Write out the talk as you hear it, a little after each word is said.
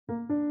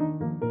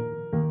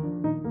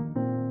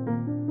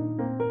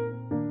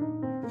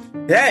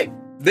Hey,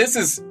 this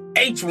is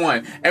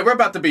H1, and we're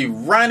about to be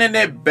running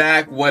it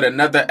back with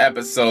another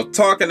episode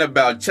talking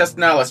about chess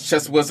knowledge,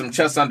 chess wisdom,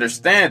 chess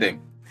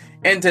understanding.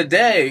 And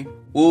today,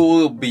 we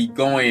will be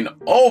going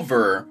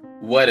over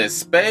what is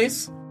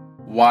space,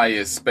 why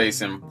is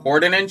space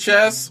important in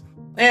chess,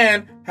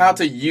 and how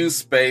to use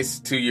space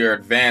to your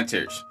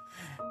advantage.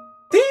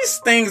 These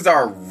things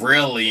are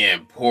really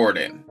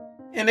important.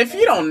 And if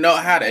you don't know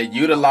how to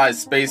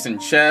utilize space in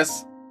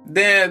chess,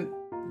 then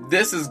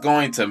this is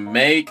going to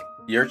make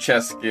your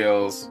chess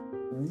skills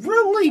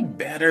really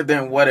better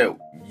than what it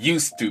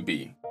used to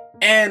be.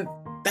 And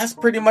that's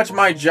pretty much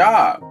my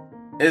job,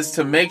 is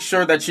to make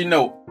sure that you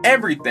know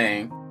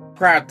everything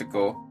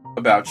practical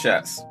about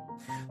chess.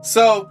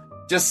 So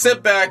just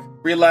sit back,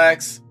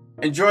 relax,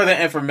 enjoy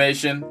the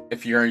information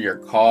if you're in your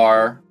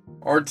car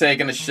or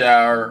taking a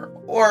shower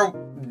or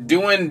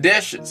doing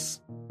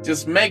dishes.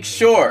 Just make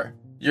sure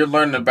you're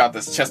learning about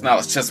this chess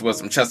knowledge, chess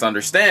wisdom, chess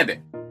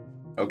understanding.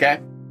 Okay?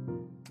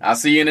 I'll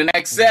see you in the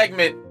next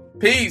segment.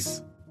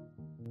 Peace.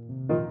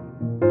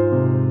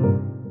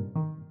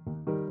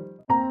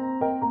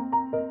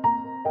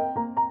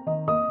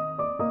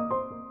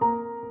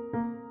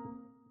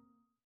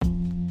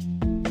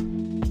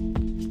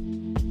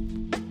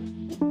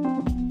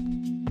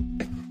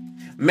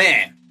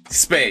 Man,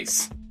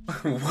 space.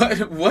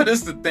 What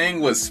is the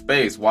thing with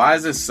space? Why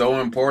is it so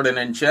important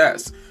in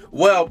chess?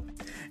 Well,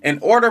 in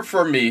order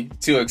for me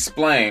to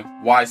explain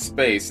why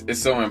space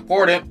is so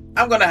important,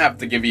 I'm going to have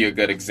to give you a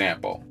good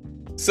example.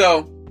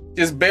 So,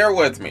 just bear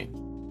with me,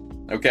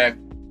 okay?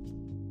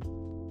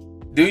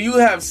 Do you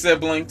have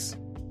siblings?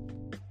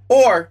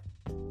 Or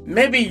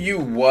maybe you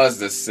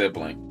was a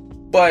sibling,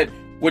 but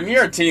when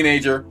you're a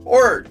teenager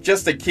or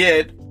just a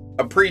kid,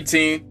 a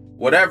preteen,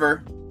 whatever,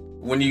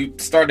 when you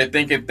started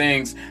thinking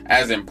things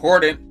as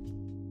important,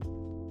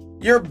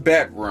 your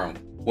bedroom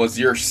was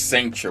your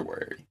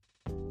sanctuary,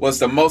 was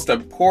the most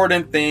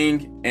important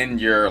thing in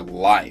your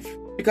life,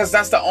 because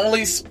that's the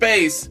only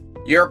space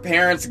your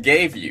parents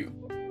gave you.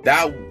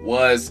 That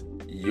was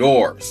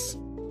yours.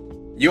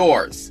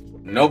 Yours.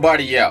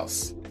 Nobody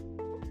else.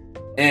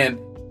 And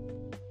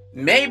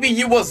maybe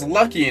you was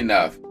lucky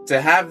enough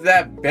to have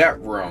that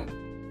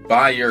bedroom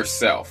by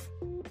yourself,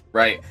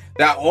 right?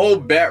 That whole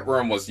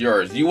bedroom was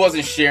yours. You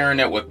wasn't sharing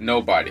it with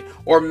nobody.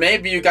 Or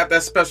maybe you got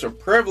that special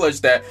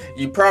privilege that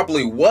you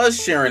probably was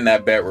sharing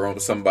that bedroom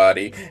with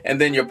somebody, and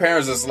then your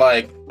parents is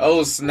like,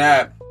 oh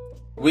snap,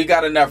 we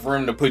got enough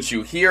room to put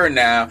you here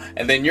now.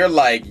 And then you're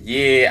like,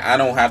 yeah, I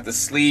don't have to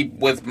sleep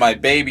with my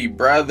baby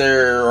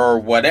brother or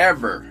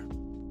whatever.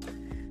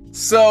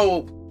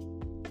 So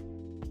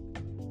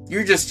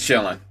you're just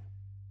chilling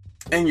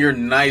in your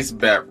nice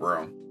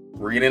bedroom,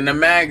 reading a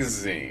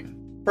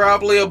magazine,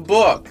 probably a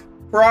book,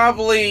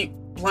 probably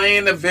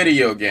playing a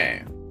video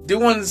game,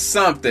 doing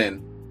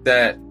something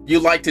that you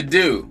like to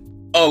do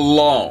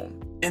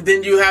alone. And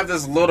then you have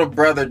this little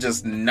brother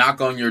just knock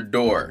on your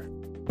door.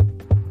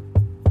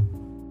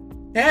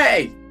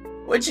 Hey,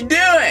 what you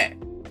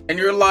doing? And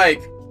you're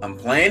like, I'm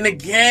playing the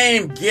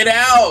game. Get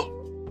out.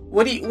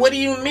 What do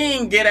you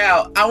mean get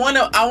out? I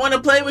wanna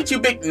play with you,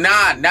 big.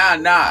 Nah.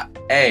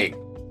 Hey,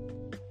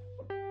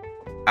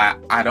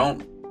 I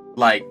don't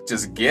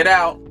just get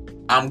out.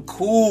 I'm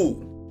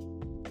cool.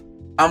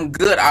 I'm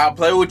good. I'll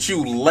play with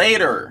you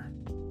later.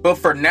 But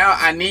for now,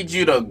 I need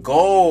you to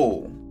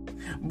go.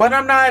 But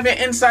I'm not even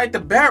inside the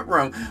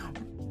bedroom.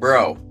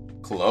 Bro,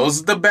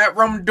 close the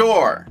bedroom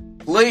door,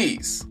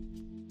 please.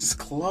 Just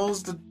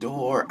close the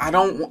door. I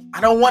don't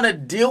want to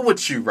deal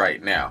with you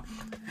right now.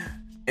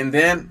 And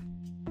then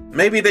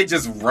maybe they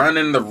just run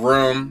in the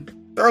room,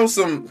 throw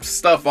some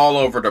stuff all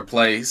over the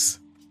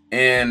place,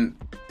 and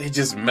they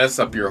just mess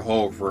up your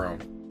whole room.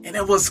 And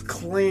it was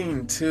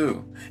clean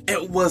too.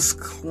 It was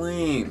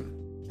clean.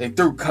 They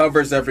threw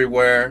covers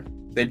everywhere.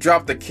 They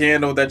dropped the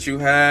candle that you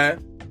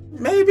had.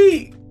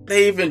 Maybe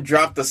they even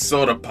dropped the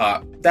soda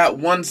pop. That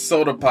one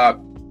soda pop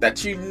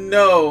that you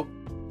know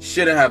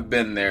shouldn't have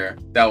been there,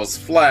 that was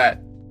flat,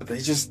 but they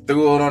just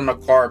threw it on the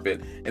carpet.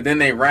 And then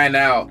they ran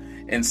out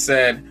and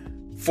said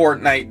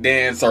Fortnite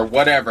dance or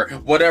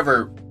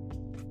whatever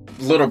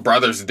little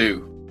brothers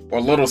do or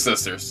little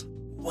sisters.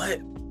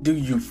 What do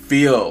you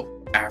feel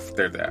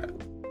after that?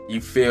 You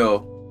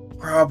feel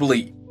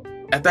probably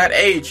at that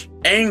age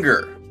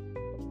anger.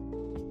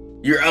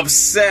 You're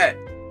upset.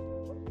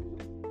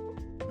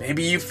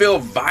 Maybe you feel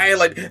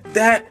violent.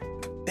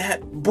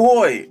 That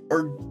boy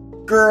or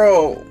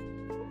girl,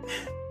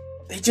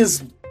 they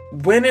just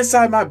went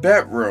inside my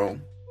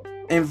bedroom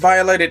and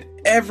violated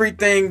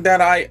everything that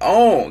I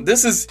own.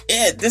 This is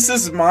it. This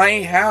is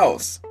my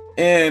house.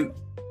 And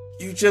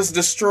you just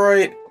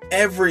destroyed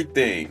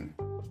everything.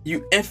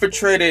 You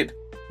infiltrated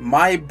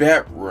my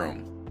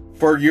bedroom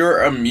for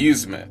your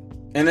amusement.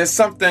 And it's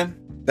something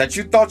that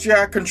you thought you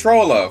had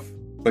control of,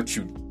 but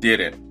you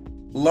didn't.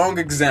 Long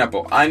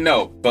example, I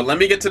know, but let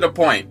me get to the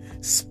point.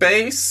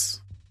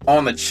 Space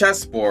on the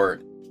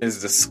chessboard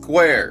is the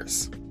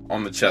squares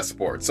on the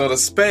chessboard. So the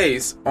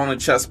space on the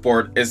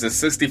chessboard is the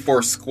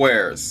 64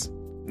 squares.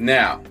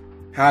 Now,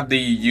 how do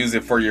you use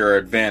it for your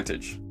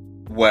advantage?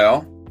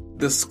 Well,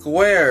 the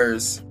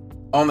squares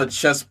on the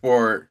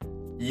chessboard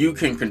you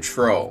can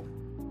control.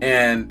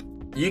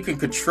 And you can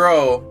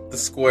control the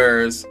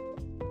squares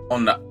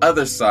on the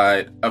other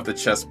side of the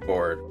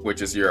chessboard,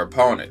 which is your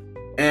opponent.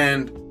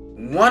 And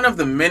one of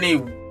the many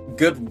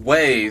good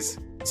ways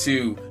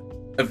to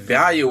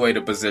evaluate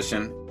a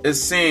position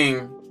is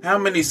seeing how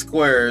many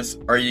squares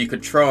are you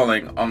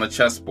controlling on the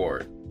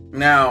chessboard.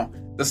 Now,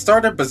 the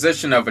starting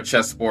position of a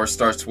chessboard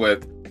starts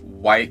with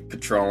white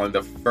controlling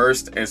the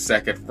first and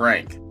second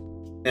rank,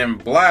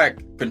 and black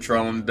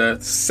controlling the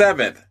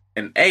 7th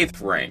and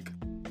 8th rank.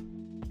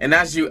 And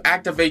as you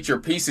activate your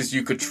pieces,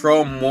 you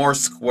control more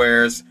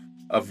squares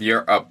of your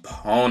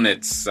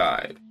opponent's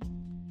side.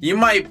 You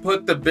might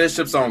put the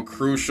bishops on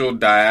crucial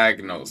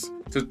diagonals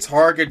to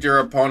target your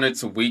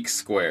opponent's weak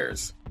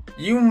squares.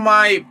 You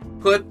might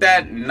put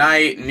that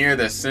knight near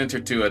the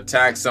center to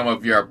attack some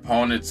of your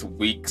opponent's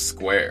weak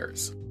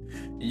squares.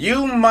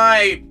 You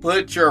might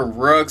put your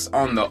rooks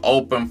on the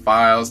open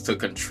files to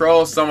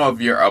control some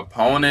of your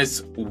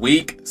opponent's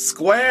weak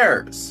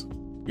squares.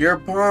 Your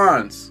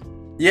pawns.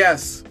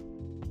 Yes,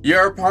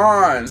 your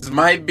pawns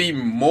might be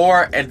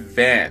more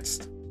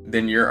advanced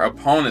than your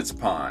opponent's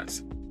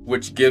pawns,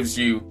 which gives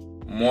you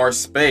more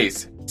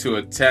space to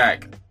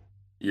attack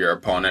your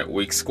opponent's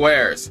weak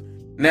squares.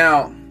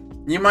 Now,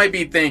 you might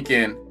be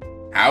thinking,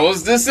 how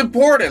is this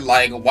important?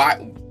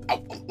 Why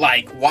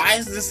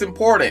is this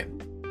important?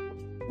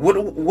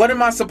 What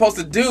am I supposed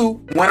to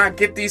do when I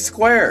get these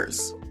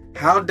squares?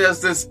 How does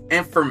this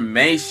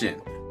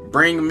information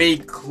bring me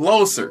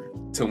closer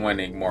to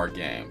winning more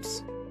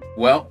games?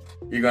 Well,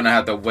 you're going to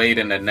have to wait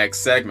in the next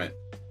segment.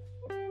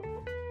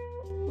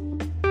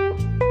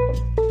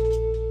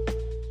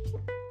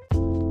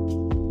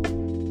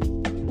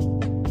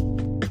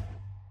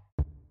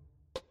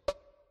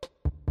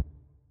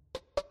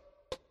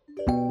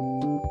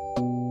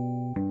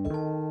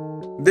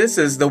 This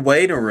is the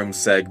waiting room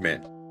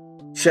segment.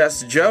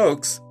 Chess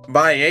Jokes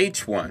by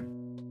H1.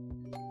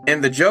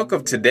 And the joke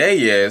of today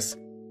is,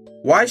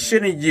 why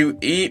shouldn't you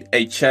eat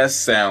a chess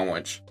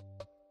sandwich?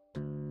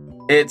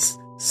 It's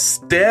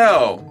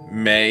stale,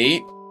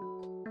 mate.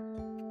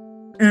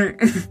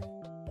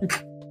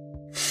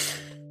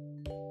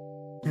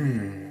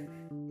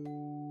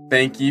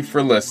 Thank you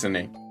for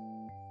listening.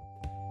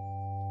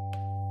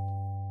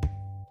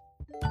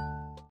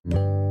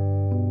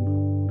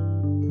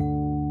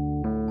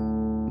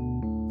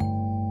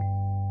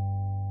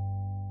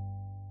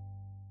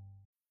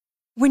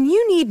 When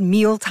you need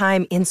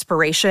mealtime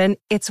inspiration,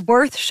 it's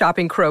worth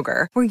shopping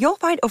Kroger, where you'll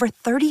find over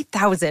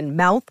 30,000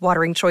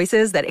 mouth-watering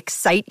choices that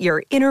excite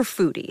your inner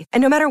foodie.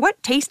 And no matter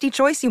what tasty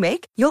choice you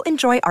make, you'll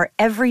enjoy our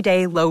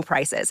everyday low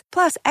prices,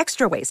 plus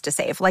extra ways to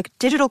save, like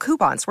digital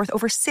coupons worth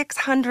over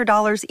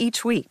 $600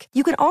 each week.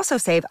 You can also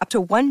save up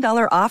to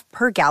 $1 off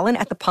per gallon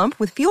at the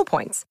pump with fuel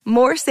points.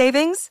 More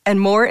savings and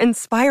more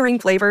inspiring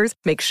flavors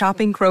make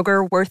shopping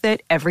Kroger worth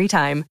it every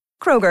time.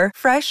 Kroger,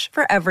 fresh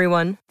for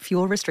everyone.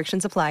 Fuel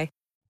restrictions apply.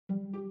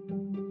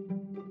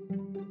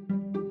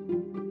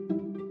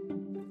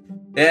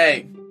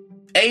 Hey,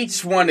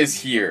 H1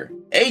 is here.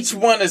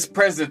 H1 is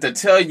present to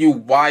tell you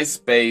why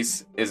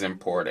space is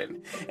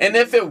important. And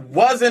if it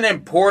wasn't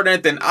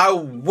important, then I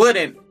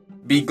wouldn't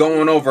be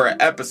going over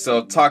an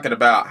episode talking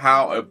about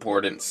how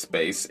important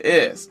space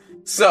is.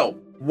 So,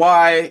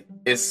 why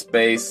is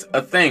space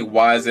a thing?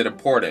 Why is it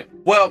important?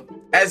 Well,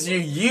 as you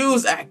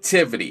use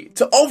activity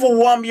to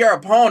overwhelm your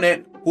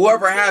opponent,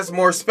 whoever has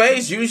more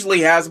space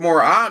usually has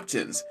more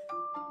options.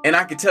 And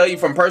I can tell you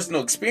from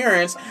personal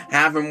experience,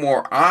 having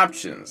more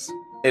options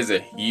is a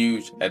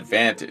huge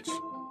advantage.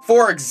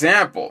 For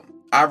example,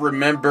 I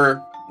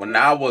remember when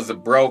I was a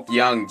broke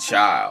young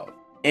child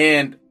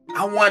and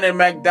I wanted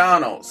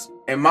McDonald's,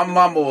 and my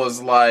mama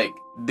was like,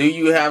 "Do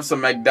you have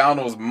some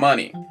McDonald's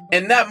money?"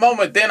 In that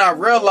moment, then I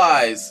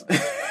realized,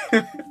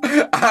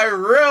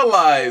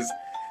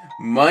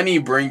 money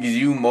brings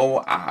you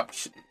more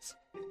options.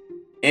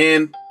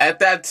 And at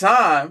that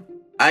time,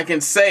 I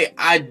can say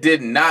I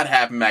did not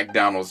have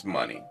McDonald's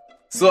money.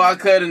 So I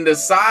couldn't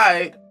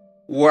decide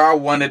where I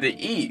wanted to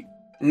eat.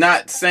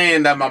 Not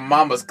saying that my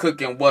mama's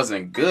cooking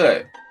wasn't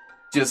good.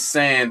 Just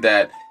saying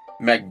that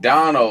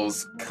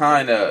McDonald's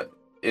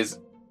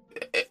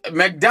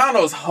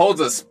holds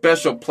a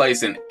special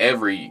place in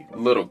every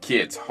little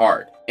kid's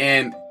heart.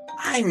 And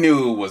I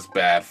knew it was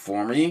bad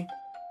for me.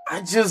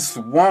 I just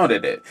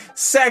wanted it.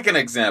 Second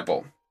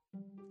example,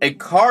 a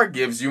car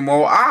gives you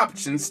more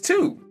options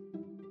too.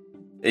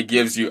 It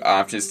gives you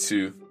options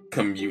to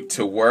commute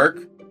to work,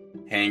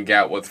 hang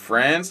out with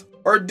friends,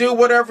 or do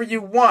whatever you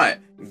want.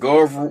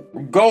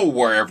 Go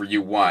wherever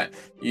you want.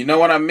 You know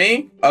what I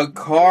mean? A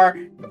car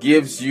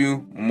gives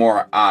you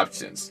more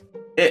options.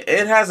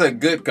 It has a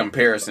good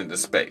comparison to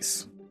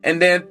space.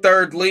 And then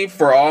thirdly,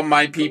 for all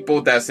my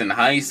people that's in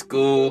high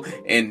school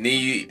and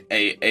need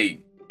a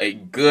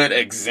good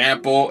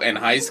example in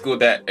high school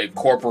that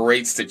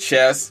incorporates the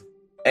chess,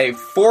 a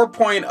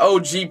 4.0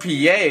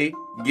 GPA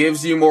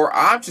gives you more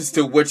options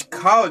to which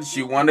college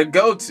you want to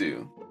go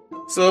to.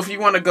 So if you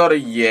want to go to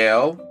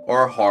Yale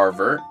or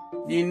Harvard,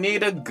 you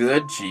need a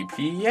good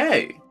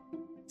GPA.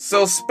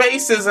 So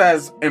space is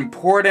as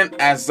important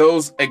as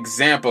those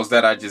examples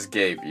that I just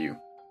gave you.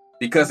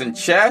 Because in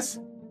chess,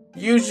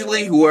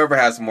 usually whoever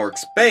has more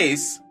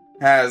space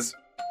has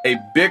a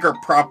bigger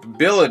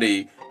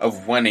probability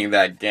of winning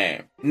that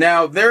game.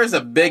 Now, there is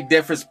a big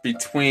difference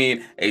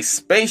between a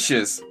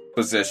spacious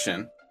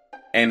position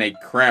and a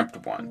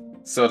cramped one.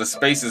 So the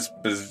spacious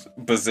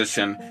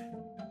position,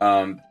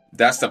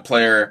 that's the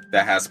player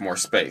that has more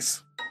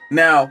space.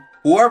 Now,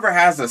 whoever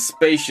has a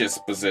spacious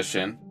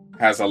position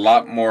has a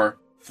lot more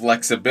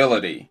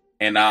flexibility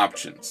and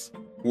options.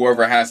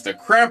 Whoever has the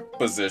cramped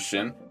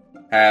position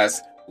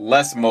has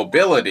less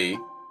mobility,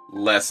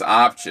 less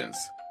options,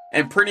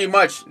 and pretty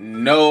much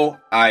no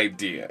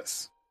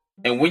ideas.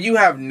 And when you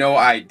have no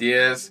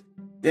ideas,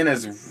 then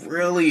it's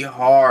really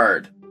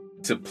hard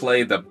to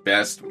play the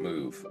best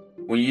move.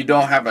 When you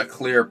don't have a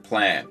clear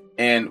plan,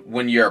 and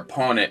when your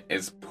opponent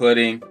is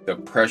putting the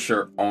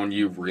pressure on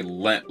you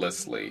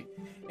relentlessly.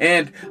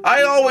 And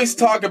I always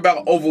talk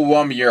about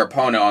overwhelming your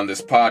opponent on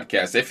this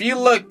podcast. If you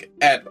look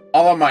at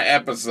all of my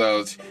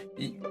episodes,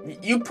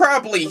 you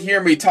probably hear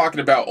me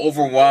talking about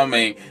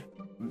overwhelming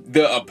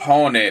the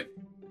opponent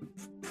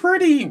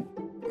pretty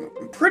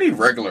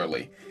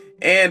regularly.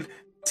 And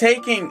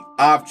taking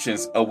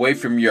options away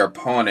from your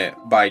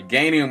opponent by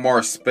gaining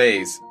more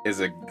space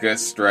is a good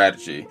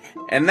strategy.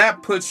 And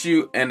that puts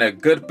you in a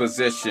good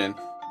position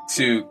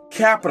to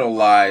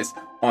capitalize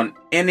on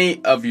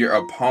any of your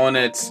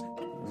opponent's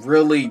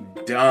really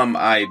dumb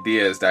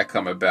ideas that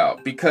come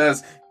about.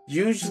 Because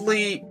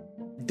usually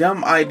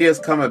dumb ideas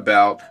come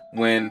about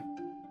when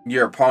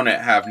your opponent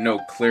have no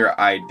clear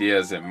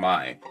ideas in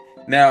mind.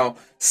 Now,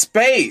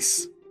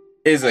 space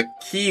is a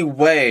key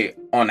way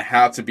on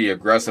how to be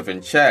aggressive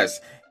in chess.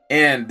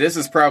 And this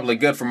is probably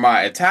good for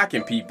my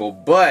attacking people,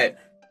 but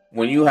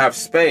when you have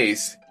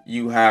space,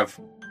 you have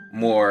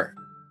more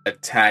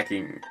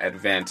attacking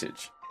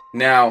advantage.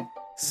 Now,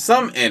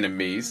 some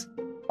enemies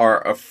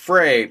are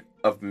afraid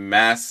of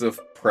massive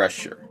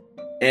pressure.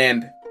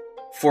 And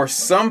for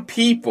some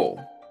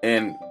people,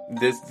 and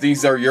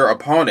these are your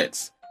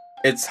opponents,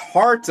 it's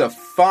hard to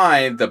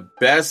find the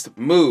best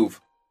move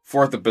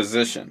for the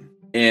position.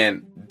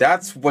 And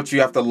that's what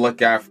you have to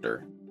look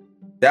after.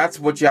 That's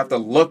what you have to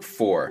look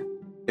for.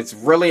 It's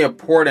really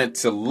important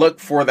to look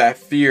for that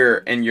fear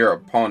in your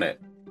opponent.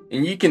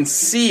 And you can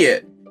see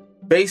it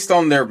based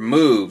on their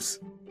moves.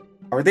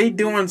 Are they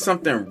doing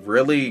something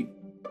really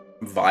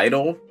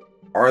vital?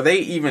 Are they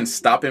even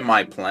stopping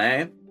my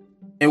plan?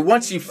 And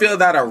once you feel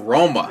that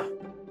aroma,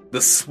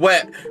 the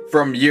sweat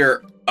from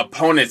your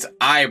opponent's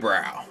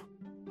eyebrow,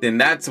 then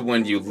that's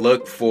when you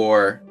look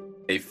for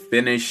a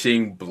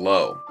finishing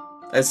blow,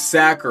 a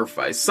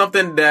sacrifice,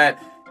 something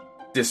that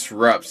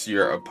disrupts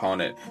your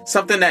opponent,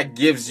 something that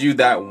gives you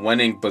that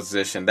winning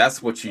position.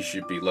 That's what you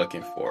should be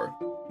looking for.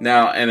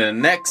 Now, in the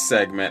next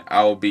segment,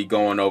 I will be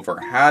going over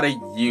how to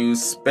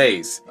use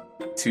space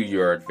to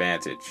your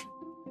advantage.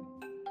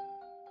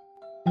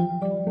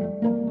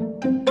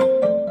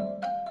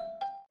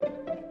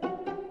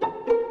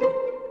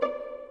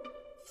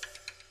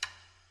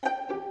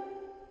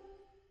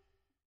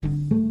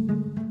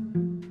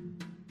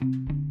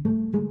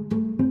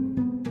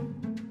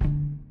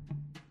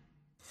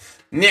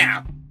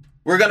 Now,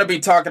 we're going to be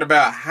talking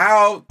about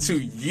how to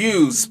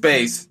use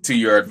space to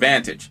your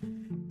advantage.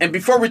 And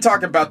before we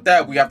talk about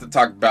that, we have to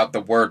talk about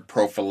the word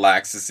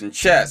prophylaxis in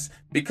chess.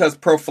 Because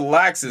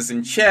prophylaxis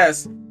in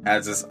chess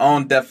has its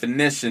own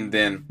definition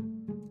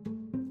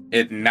than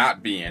it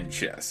not being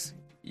chess.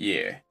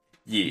 Yeah,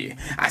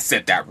 I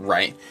said that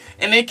right.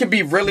 And it can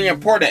be really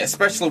important,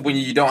 especially when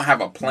you don't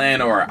have a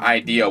plan or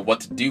idea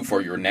what to do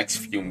for your next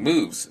few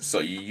moves. So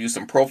you use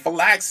some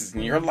prophylaxis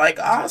and you're like,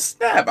 oh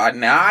snap,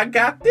 now I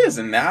got this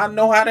and now I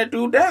know how to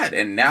do that.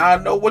 And now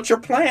I know what your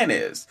plan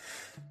is.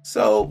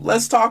 So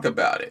let's talk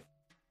about it.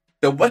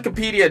 The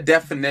Wikipedia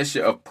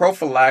definition of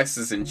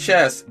prophylaxis in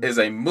chess is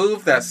a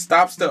move that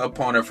stops the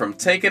opponent from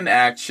taking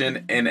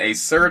action in a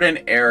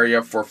certain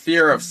area for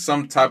fear of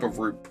some type of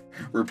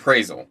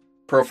reprisal.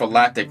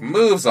 Prophylactic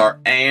moves are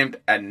aimed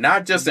at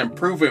not just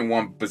improving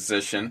one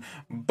position,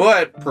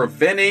 but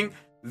preventing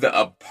the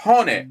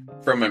opponent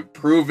from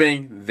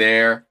improving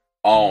their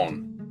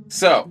own.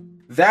 So,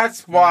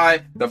 that's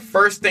why the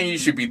first thing you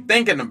should be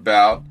thinking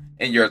about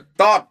in your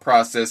thought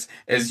process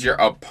is your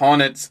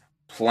opponent's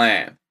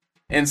plan.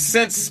 And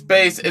since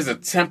space is a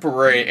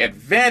temporary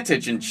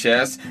advantage in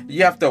chess,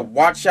 you have to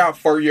watch out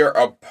for your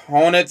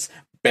opponent's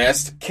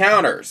best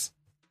counters.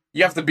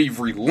 You have to be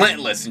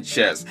relentless in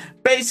chess,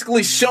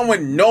 basically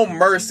showing no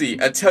mercy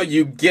until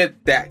you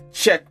get that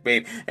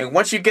checkmate. And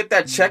once you get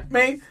that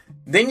checkmate,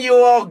 then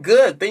you're all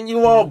good. Then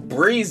you all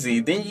breezy.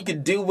 Then you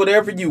can do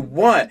whatever you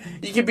want.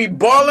 You can be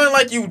balling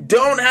like you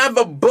don't have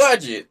a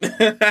budget.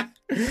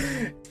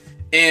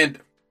 And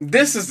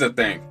this is the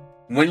thing.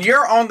 When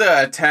you're on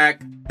the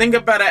attack, think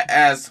about it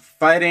as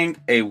fighting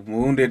a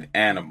wounded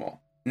animal.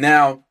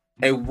 Now,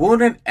 a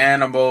wounded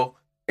animal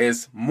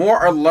is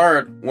more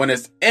alert when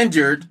it's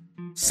injured.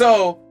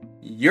 So,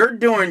 you're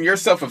doing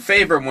yourself a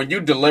favor when you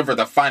deliver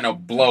the final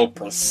blow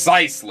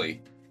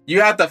precisely. You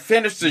have to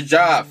finish the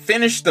job,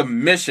 finish the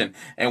mission.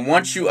 And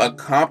once you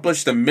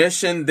accomplish the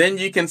mission, then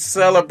you can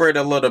celebrate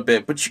a little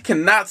bit. But you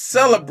cannot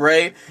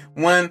celebrate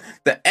when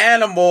the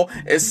animal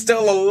is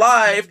still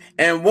alive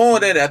and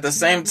wounded at the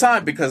same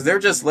time, because they're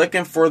just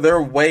looking for their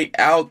way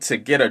out to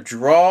get a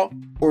draw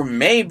or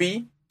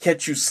maybe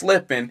catch you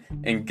slipping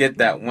and get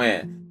that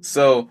win.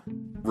 So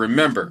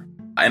remember,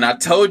 and I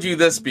told you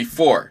this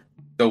before,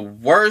 the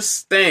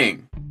worst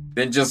thing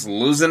than just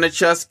losing a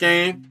chess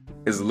game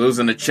is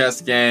losing a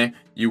chess game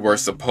you were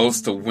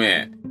supposed to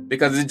win,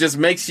 because it just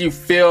makes you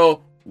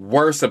feel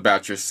worse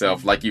about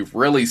yourself, like you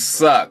really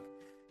suck.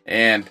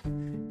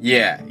 And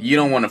yeah, you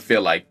don't want to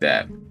feel like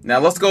that. Now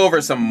let's go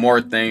over some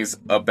more things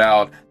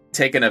about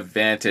taking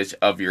advantage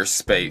of your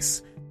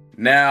space.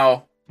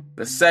 Now,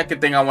 the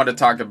second thing I want to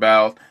talk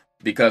about,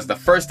 because the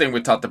first thing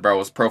we talked about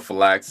was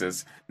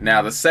prophylaxis.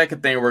 Now, the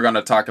second thing we're going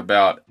to talk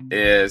about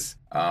is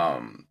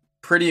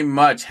pretty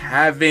much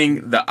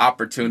having the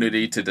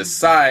opportunity to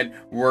decide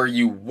where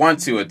you want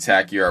to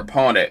attack your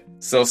opponent.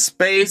 So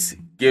space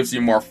gives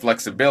you more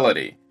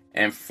flexibility,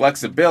 and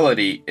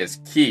flexibility is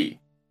key,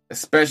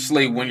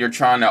 especially when you're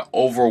trying to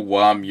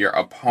overwhelm your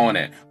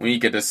opponent, when you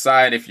can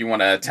decide if you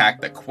want to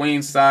attack the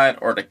queen side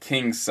or the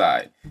king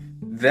side.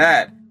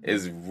 That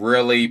is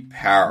really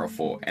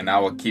powerful, and I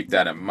will keep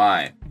that in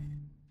mind.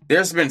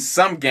 There's been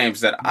some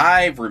games that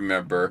I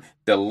remember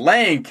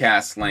delaying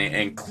castling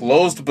in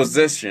closed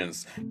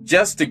positions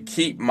just to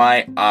keep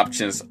my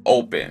options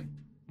open.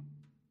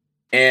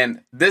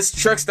 And this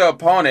tricks the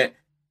opponent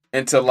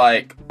into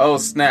like, oh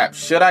snap,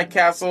 should I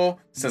castle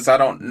since I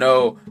don't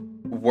know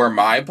where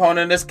my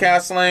opponent is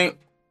castling?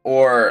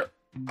 Or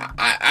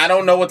I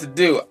don't know what to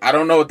do. I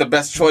don't know what the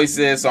best choice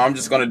is, so I'm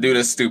just going to do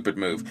this stupid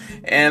move.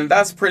 And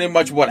that's pretty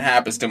much what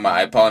happens to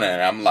my opponent.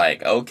 And I'm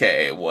like,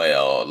 okay,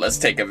 well, let's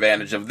take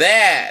advantage of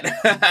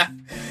that.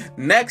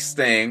 Next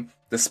thing,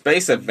 the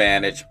space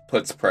advantage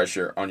puts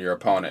pressure on your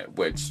opponent,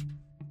 which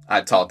I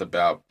talked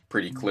about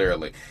pretty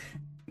clearly.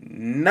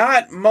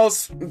 Not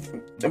most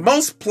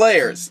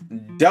players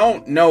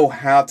don't know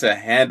how to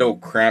handle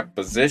cramped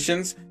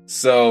positions,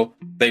 so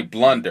they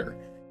blunder.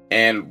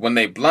 And when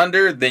they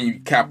blunder, then you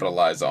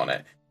capitalize on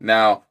it.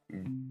 Now,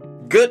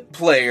 good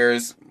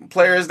players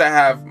that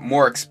have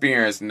more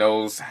experience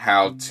knows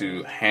how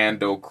to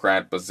handle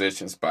cramped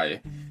positions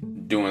by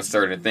doing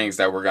certain things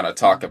that we're going to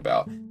talk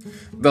about.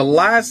 The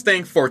last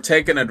thing for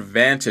taking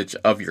advantage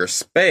of your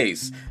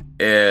space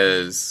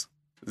is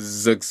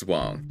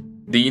zugzwang.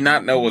 Do you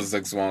not know what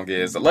zugzwang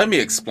is? Let me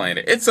explain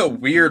it. It's a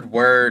weird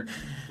word.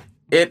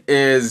 It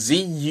is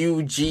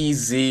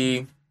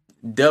Zugzwang.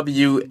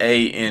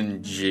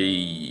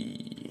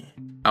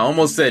 I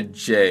almost said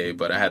J,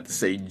 but I had to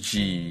say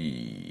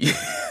G.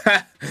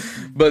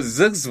 But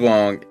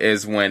zugzwang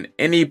is when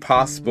any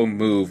possible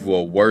move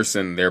will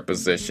worsen their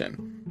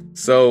position.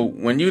 So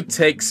when you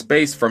take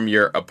space from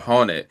your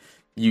opponent,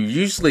 you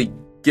usually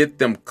get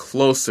them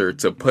closer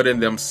to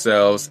putting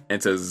themselves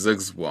into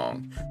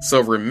zugzwang.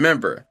 So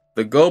remember,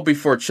 the goal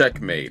before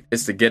checkmate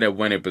is to get a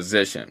winning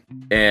position.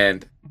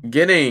 And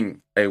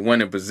getting a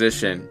winning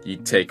position, you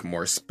take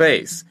more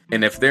space.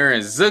 And if they're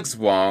in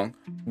zugzwang,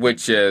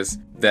 which is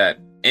that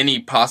any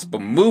possible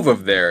move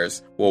of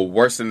theirs will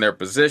worsen their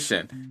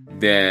position,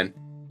 then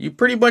you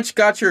pretty much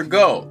got your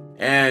goal.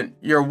 And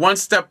you're one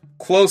step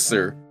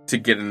closer to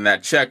getting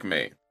that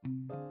checkmate.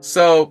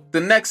 So the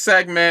next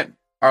segment,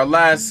 our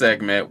last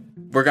segment,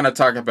 we're going to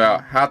talk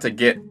about how to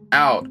get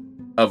out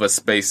of a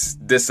space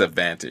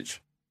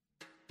disadvantage.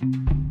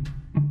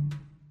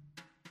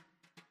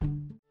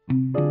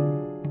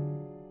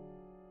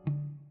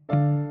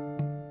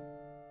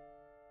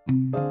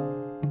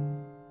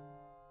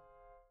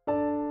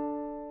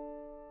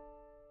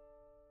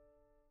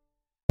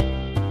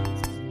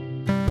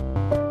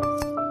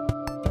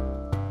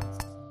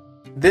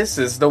 This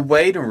is the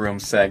waiting room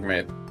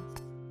segment.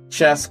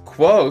 Chess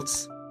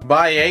quotes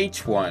by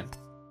H1.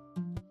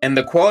 And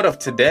the quote of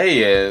today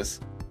is,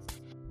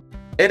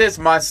 "It is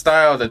my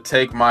style to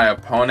take my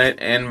opponent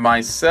and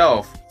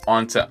myself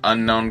onto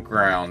unknown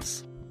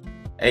grounds.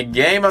 A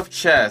game of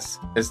chess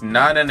is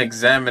not an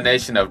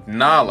examination of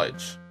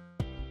knowledge.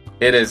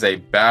 It is a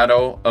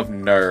battle of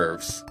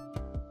nerves."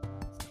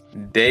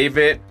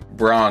 David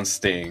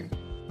Bronstein.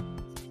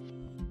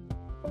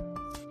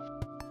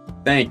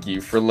 Thank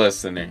you for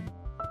listening.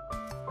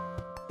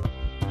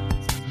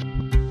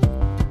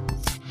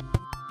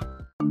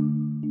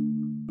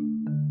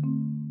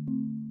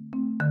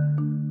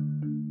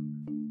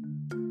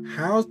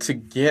 How to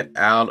get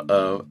out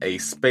of a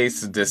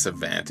space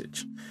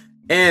disadvantage.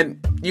 And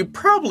you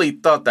probably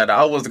thought that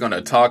I was going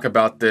to talk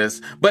about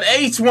this, but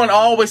H1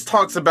 always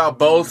talks about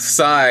both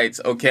sides,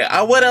 okay?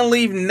 I wouldn't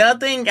leave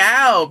nothing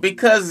out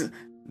because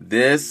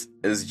this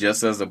is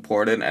just as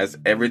important as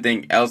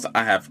everything else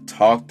I have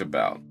talked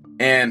about.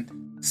 And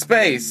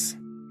space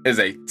is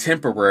a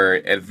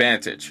temporary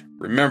advantage.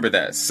 Remember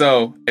that.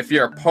 So if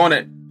your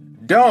opponent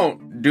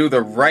don't do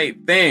the right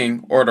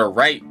thing or the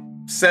right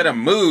set of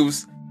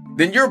moves,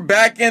 then you're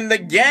back in the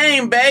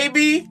game,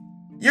 baby.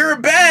 You're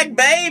back,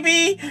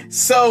 baby.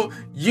 So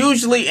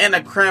usually in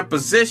a cramped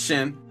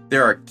position,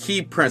 there are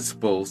key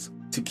principles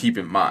to keep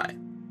in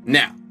mind.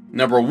 Now,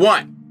 number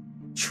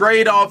 1,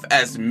 trade off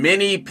as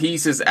many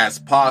pieces as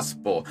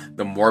possible.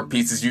 The more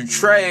pieces you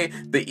trade,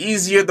 the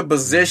easier the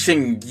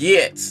position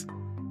gets.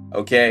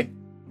 Okay?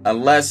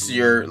 Unless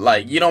you're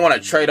like, you don't want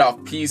to trade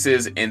off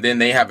pieces and then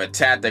they have a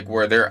tactic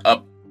where they're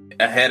up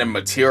ahead of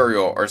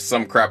material or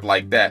some crap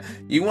like that.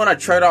 You want to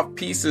trade off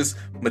pieces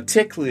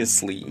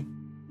meticulously.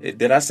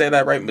 Did I say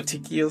that right?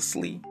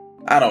 Meticulously?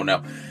 I don't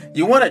know.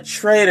 You want to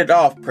trade it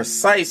off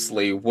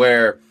precisely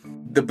where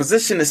the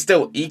position is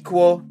still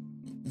equal.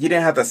 You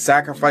didn't have to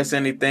sacrifice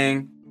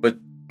anything, but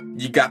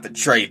you got to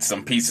trade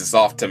some pieces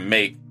off to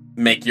make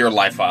your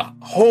life a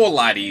whole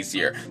lot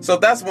easier. So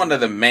that's one of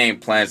the main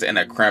plans in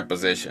a cramped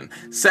position.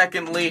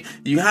 Secondly,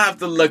 you have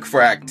to look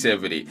for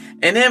activity.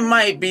 And it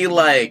might be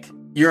like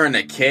you're in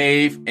a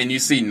cave and you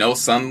see no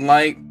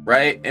sunlight,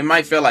 right? It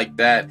might feel like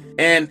that.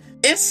 And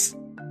it's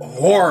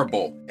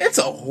horrible. It's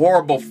a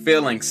horrible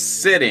feeling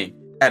sitting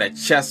at a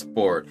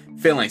chessboard,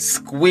 feeling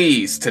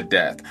squeezed to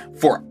death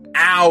for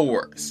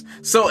hours.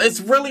 So it's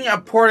really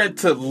important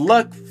to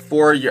look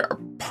for your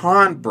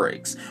pawn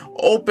breaks,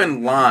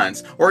 open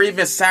lines, or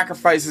even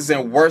sacrifices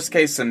in worst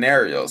case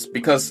scenarios.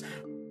 Because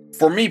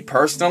for me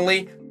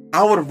personally,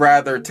 I would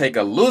rather take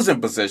a losing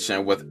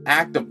position with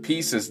active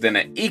pieces than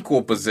an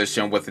equal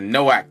position with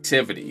no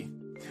activity.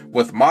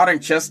 With modern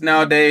chess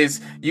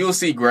nowadays, you'll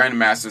see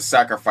grandmasters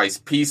sacrifice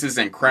pieces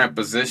in cramped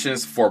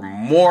positions for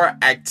more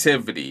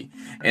activity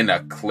and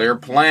a clear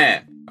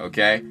plan,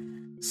 okay?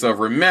 So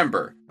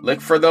remember,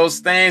 look for those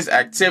things,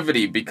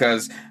 activity,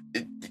 because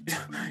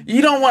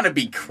you don't want to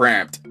be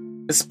cramped,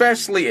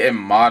 especially in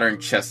modern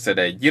chess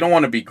today. You don't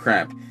want to be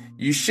cramped.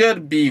 You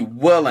should be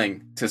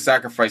willing to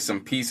sacrifice some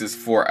pieces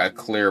for a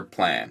clear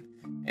plan.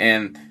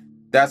 And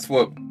that's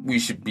what we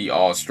should be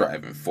all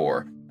striving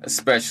for,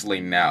 especially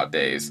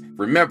nowadays.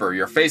 Remember,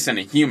 you're facing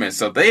a human,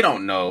 so they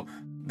don't know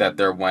that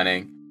they're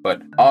winning,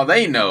 but all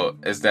they know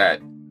is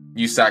that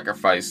you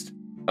sacrificed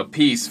a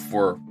piece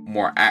for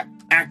more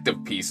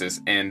active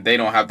pieces, and they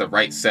don't have the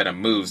right set of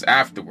moves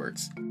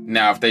afterwards.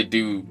 Now,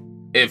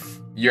 if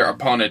your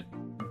opponent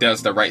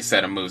does the right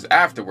set of moves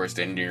afterwards,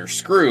 then you're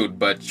screwed,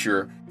 but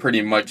you're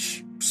pretty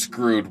much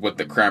screwed with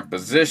the cramped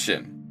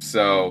position.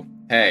 So,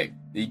 hey,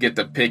 you get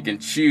to pick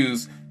and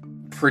choose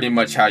pretty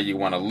much how you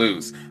want to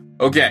lose.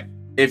 Okay,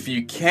 if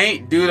you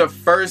can't do the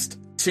first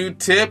 2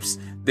 tips,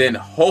 then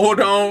hold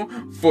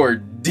on for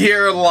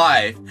dear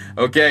life,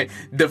 okay?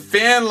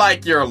 Defend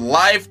like your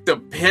life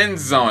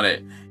depends on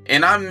it.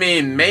 And I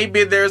mean,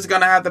 maybe there's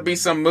gonna have to be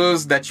some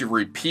moves that you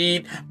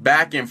repeat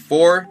back and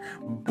forth,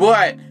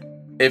 but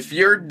if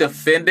you're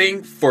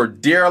defending for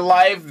dear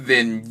life,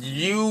 then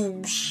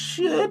you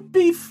should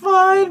be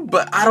fine.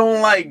 But I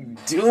don't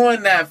like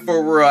doing that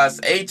for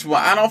us, H1.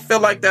 I don't feel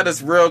like that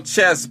is real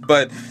chess,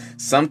 but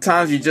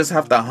sometimes you just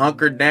have to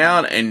hunker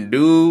down and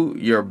do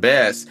your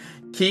best.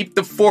 Keep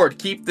the fort,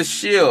 keep the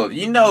shield.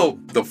 You know,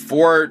 the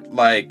fort,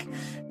 like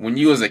when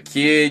you was a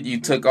kid, you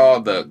took all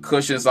the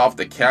cushions off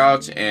the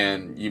couch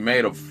and you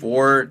made a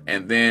fort,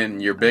 and then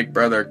your big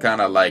brother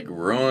kind of like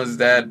ruins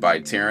that by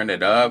tearing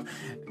it up,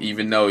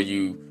 even though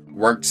you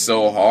worked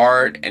so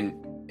hard, and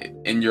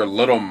in your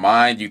little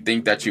mind, you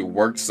think that you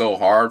worked so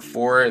hard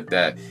for it,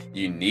 that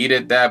you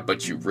needed that,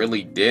 but you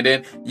really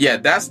didn't. Yeah,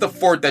 that's the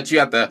fort that you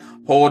have to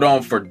hold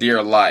on for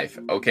dear life,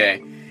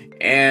 okay?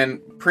 And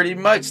pretty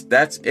much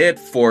that's it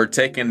for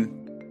taking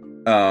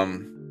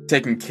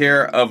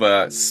care of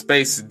a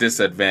space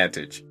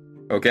disadvantage,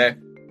 okay?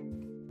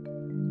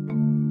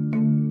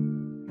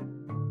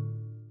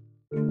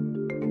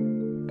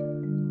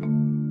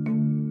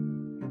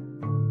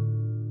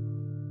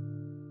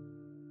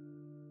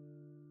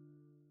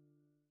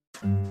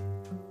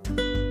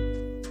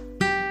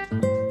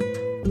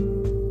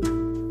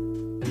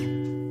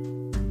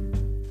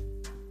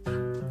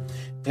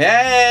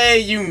 Hey,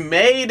 you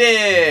made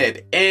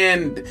it!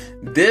 And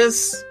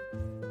this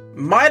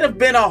might have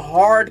been a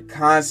hard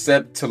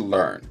concept to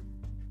learn,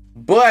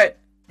 but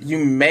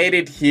you made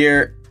it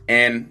here,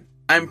 and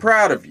I'm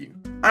proud of you.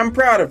 I'm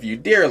proud of you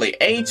dearly.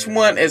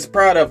 H1 is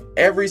proud of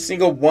every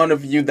single one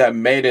of you that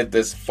made it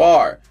this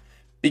far,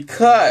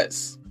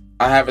 because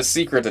I have a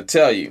secret to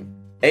tell you.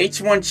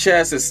 H1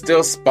 Chess is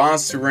still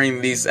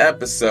sponsoring these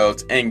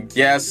episodes, and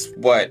guess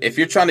what? If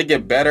you're trying to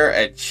get better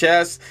at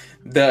chess,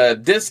 the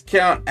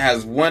discount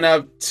has went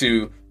up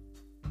to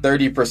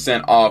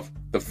 30% off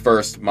the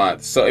first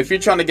month. So if you're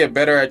trying to get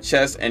better at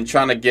chess and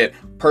trying to get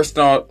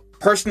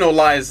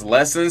personalized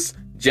lessons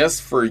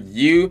just for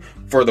you,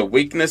 for the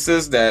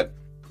weaknesses that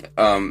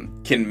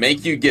can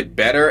make you get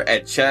better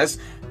at chess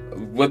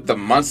with the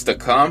months to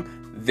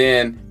come,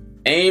 then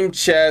AIM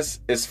Chess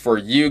is for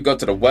you. Go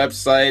to the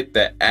website,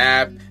 the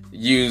app,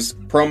 use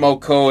promo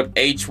code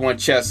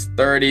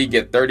H1Chess30,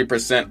 get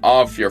 30%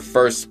 off your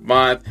first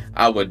month.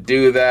 I would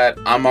do that.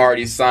 I'm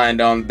already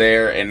signed on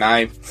there, and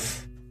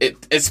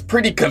it's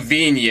pretty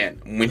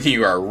convenient when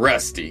you are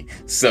rusty.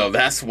 So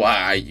that's why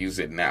I use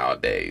it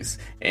nowadays.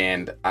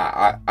 And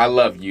I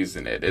love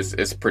using it.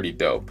 It's pretty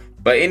dope.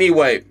 But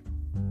anyway,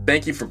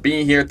 thank you for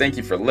being here. Thank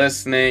you for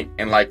listening.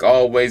 And like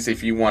always,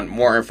 if you want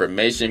more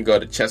information, go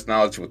to Chess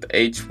Knowledge with the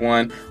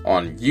H1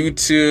 on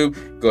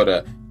YouTube. Go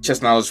to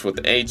Chess Knowledge with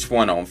the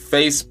H1 on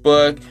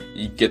Facebook.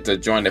 You get to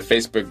join the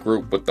Facebook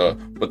group with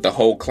the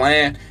whole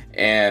clan.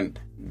 And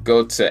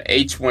go to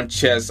H1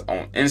 Chess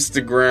on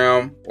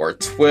Instagram or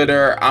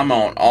Twitter. I'm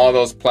on all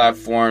those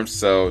platforms,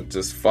 so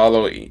just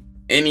follow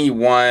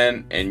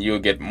anyone and you'll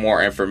get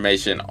more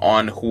information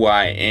on who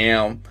I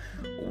am,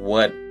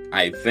 what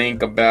I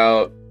think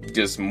about,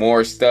 just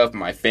more stuff,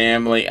 my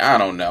family. I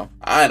don't know.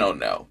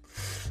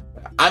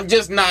 I'm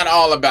just not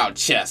all about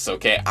chess,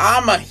 okay?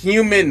 I'm a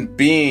human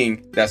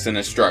being that's an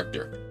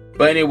instructor.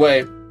 But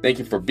anyway, thank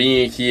you for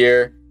being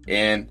here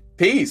and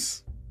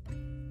peace.